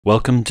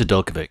Welcome to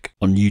Delkevic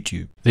on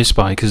YouTube. This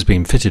bike has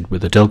been fitted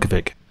with a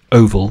Delkevic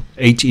oval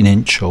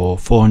 18-inch or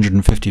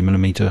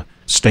 450mm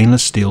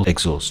stainless steel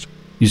exhaust.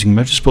 Using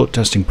motorsport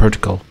testing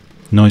protocol,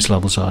 noise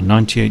levels are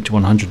 98 to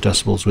 100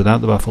 decibels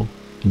without the baffle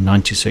and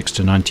 96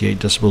 to 98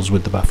 decibels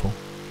with the baffle.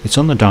 It's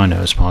on the dyno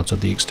as part of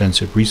the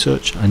extensive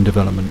research and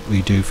development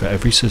we do for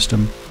every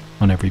system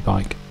on every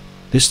bike.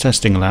 This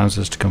testing allows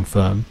us to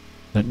confirm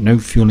that no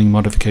fueling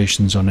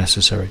modifications are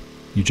necessary.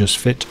 You just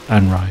fit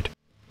and ride.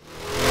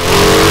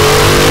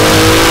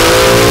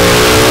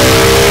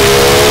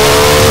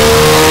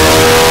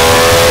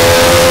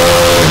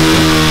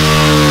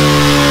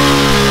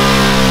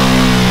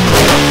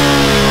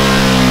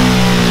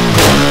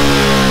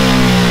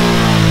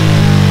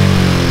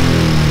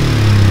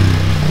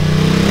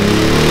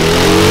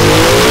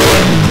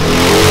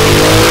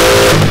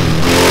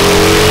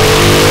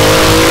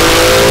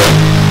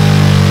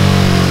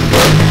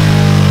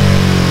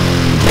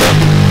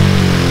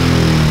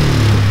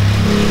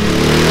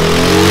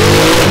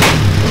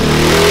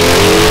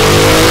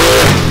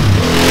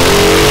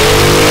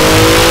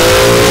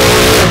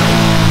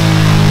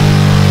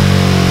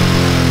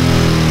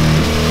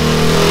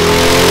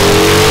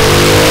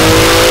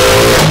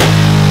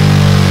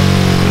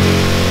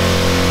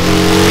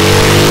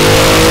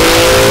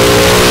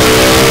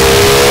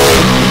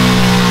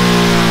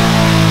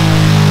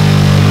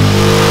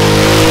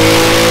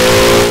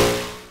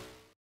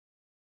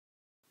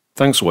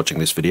 Thanks for watching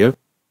this video.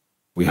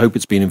 We hope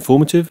it's been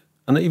informative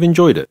and that you've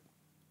enjoyed it.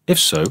 If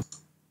so,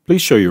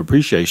 please show your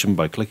appreciation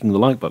by clicking the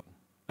like button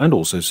and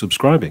also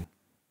subscribing,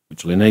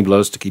 which will enable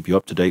us to keep you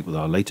up to date with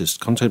our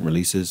latest content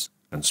releases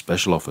and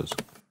special offers.